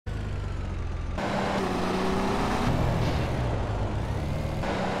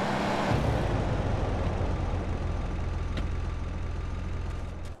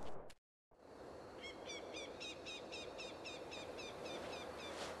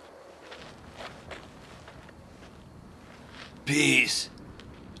Peace.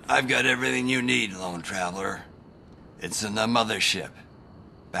 I've got everything you need, lone traveler. It's in the mothership.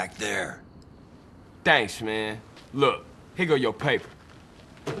 Back there. Thanks, man. Look, here go your paper.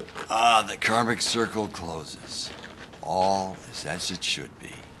 Ah, the karmic circle closes. All is as it should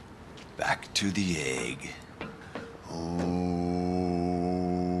be. Back to the egg.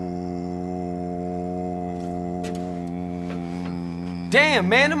 Damn,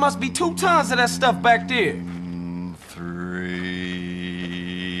 man, there must be 2 tons of that stuff back there. 3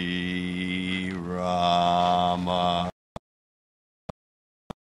 Rama.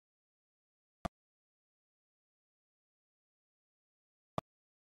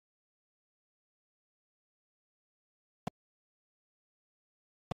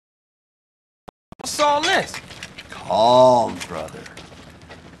 What's all this? Calm, brother.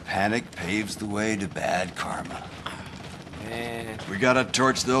 Panic paves the way to bad karma. Man. We gotta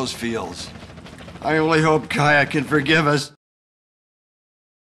torch those fields. I only hope Kaya can forgive us.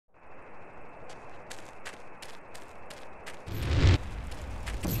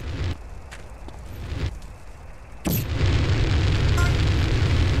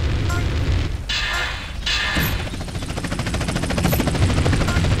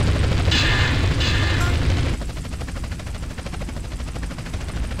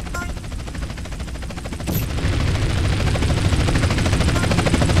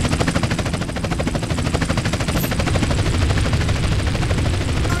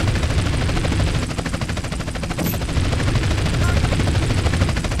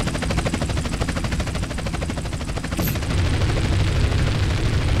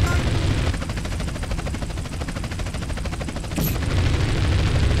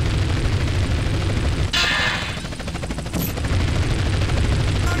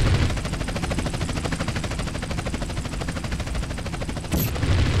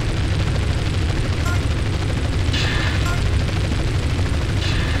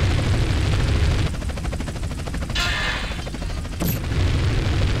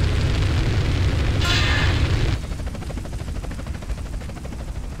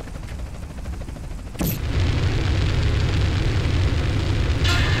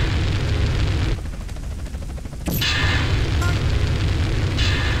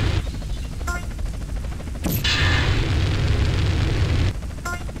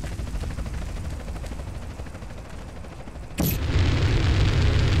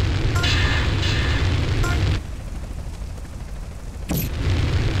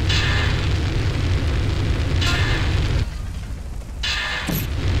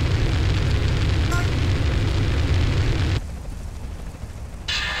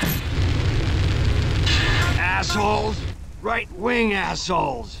 Assholes! Right-wing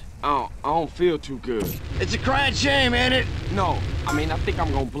assholes! I don't feel too good. It's a crying shame, ain't it? No, I mean, I think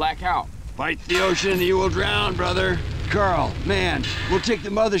I'm gonna black out. Fight the ocean and you will drown, brother. Carl, man, we'll take the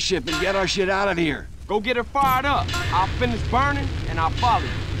mothership and get our shit out of here. Go get her fired up. I'll finish burning, and I'll follow you.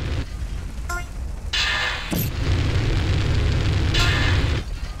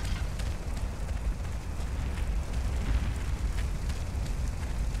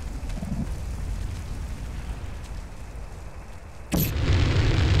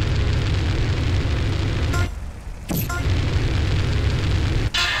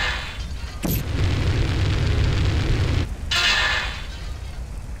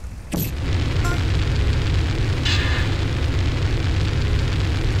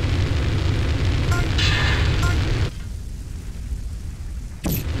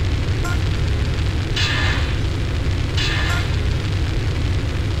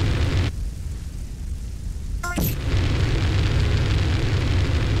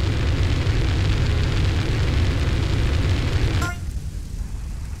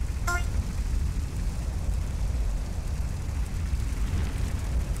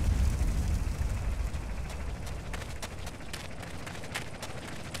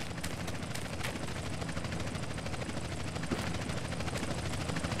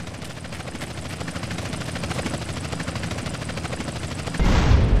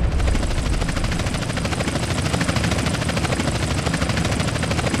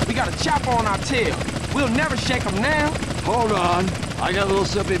 Chopper on our tail. We'll never shake them now. Hold on. I got a little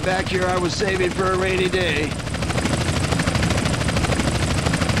something back here I was saving for a rainy day.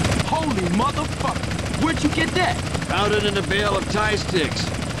 Holy motherfucker. Where'd you get that? Found it in a bale of tie sticks.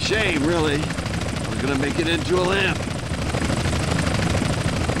 Shame, really. I was gonna make it into a lamp.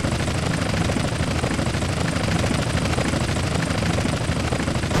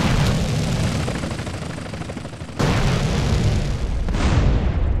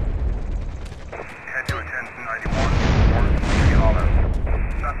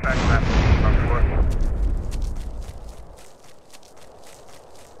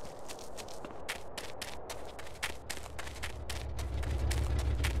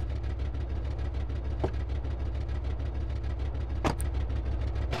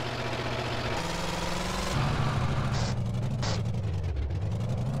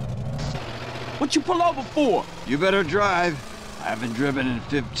 What you pull over for? You better drive. I haven't driven in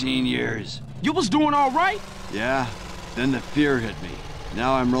 15 years. You was doing all right? Yeah, then the fear hit me.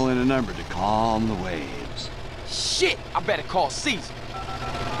 Now I'm rolling a number to calm the waves. Shit, I better call Caesar.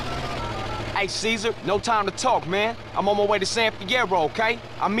 Hey, Caesar, no time to talk, man. I'm on my way to San Fierro, okay?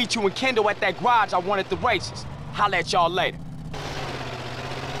 I'll meet you and Kendall at that garage I won at the races. Holla at y'all later.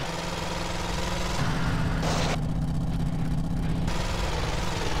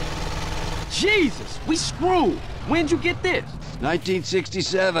 Jesus, we screwed. When'd you get this?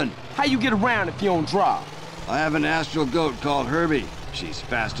 1967. How you get around if you don't drive? I have an astral goat called Herbie. She's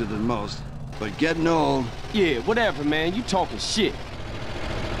faster than most, but getting old. Yeah, whatever, man. You talking shit.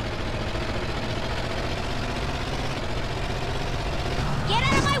 Get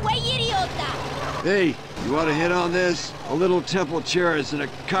out of my way, idiota! Hey, you want to hit on this? A little temple chairs and a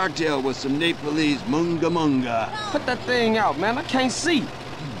cocktail with some Nepalese munga munga. Put that thing out, man. I can't see.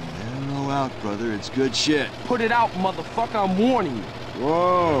 Mellow out, brother. It's good shit. Put it out, motherfucker. I'm warning you.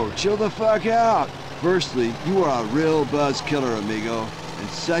 Whoa, chill the fuck out. Firstly, you are a real buzz killer, amigo. And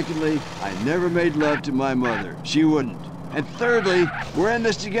secondly, I never made love to my mother. She wouldn't. And thirdly, we're in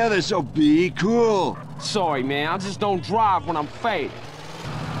this together, so be cool. Sorry, man. I just don't drive when I'm faded.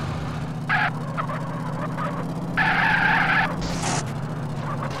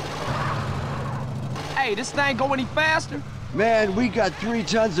 Hey, this thing go any faster? Man, we got 3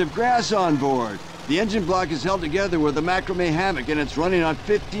 tons of grass on board. The engine block is held together with a macrame hammock, and it's running on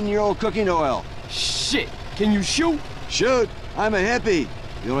 15-year-old cooking oil. Shit. Can you shoot? Shoot! I'm a hippie.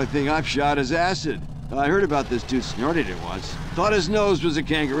 The only thing I've shot is acid. I heard about this dude snorted it once. Thought his nose was a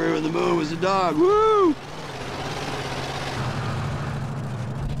kangaroo and the moon was a dog. Woo!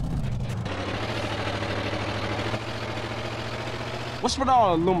 What's with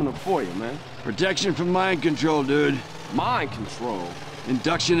all the aluminum for you, man? Protection from mind control, dude. Mind control.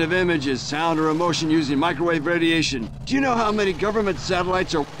 Induction of images, sound, or emotion using microwave radiation. Do you know how many government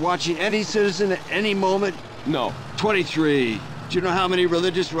satellites are watching any citizen at any moment? No. 23. Do you know how many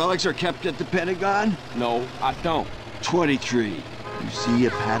religious relics are kept at the Pentagon? No, I don't. 23. You see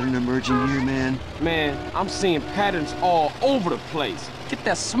a pattern emerging here, man? Man, I'm seeing patterns all over the place. Get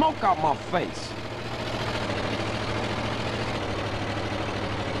that smoke out my face.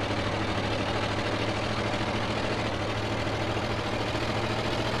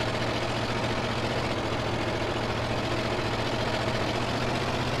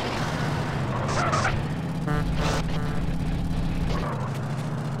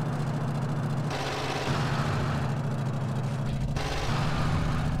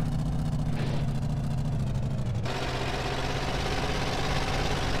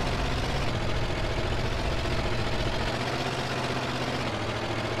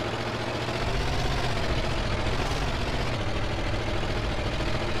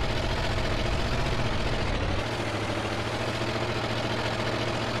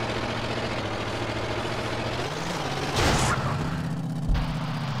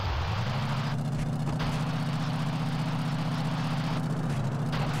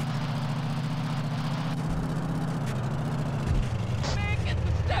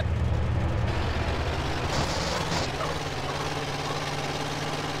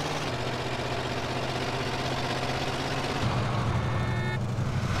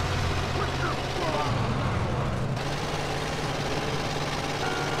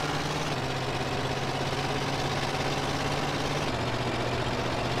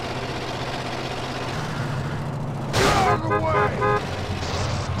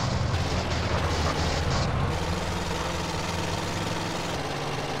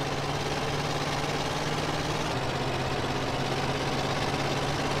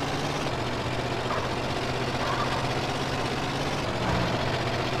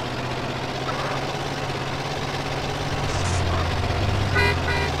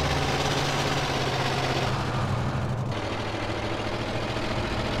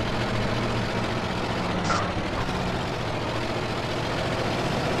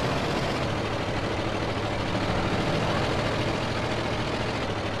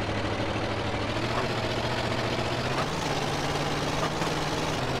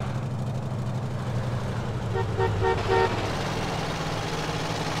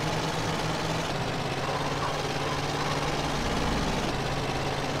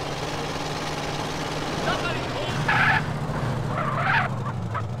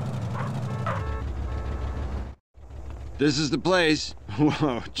 This is the place.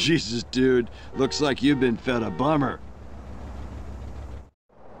 Whoa, Jesus, dude. Looks like you've been fed a bummer.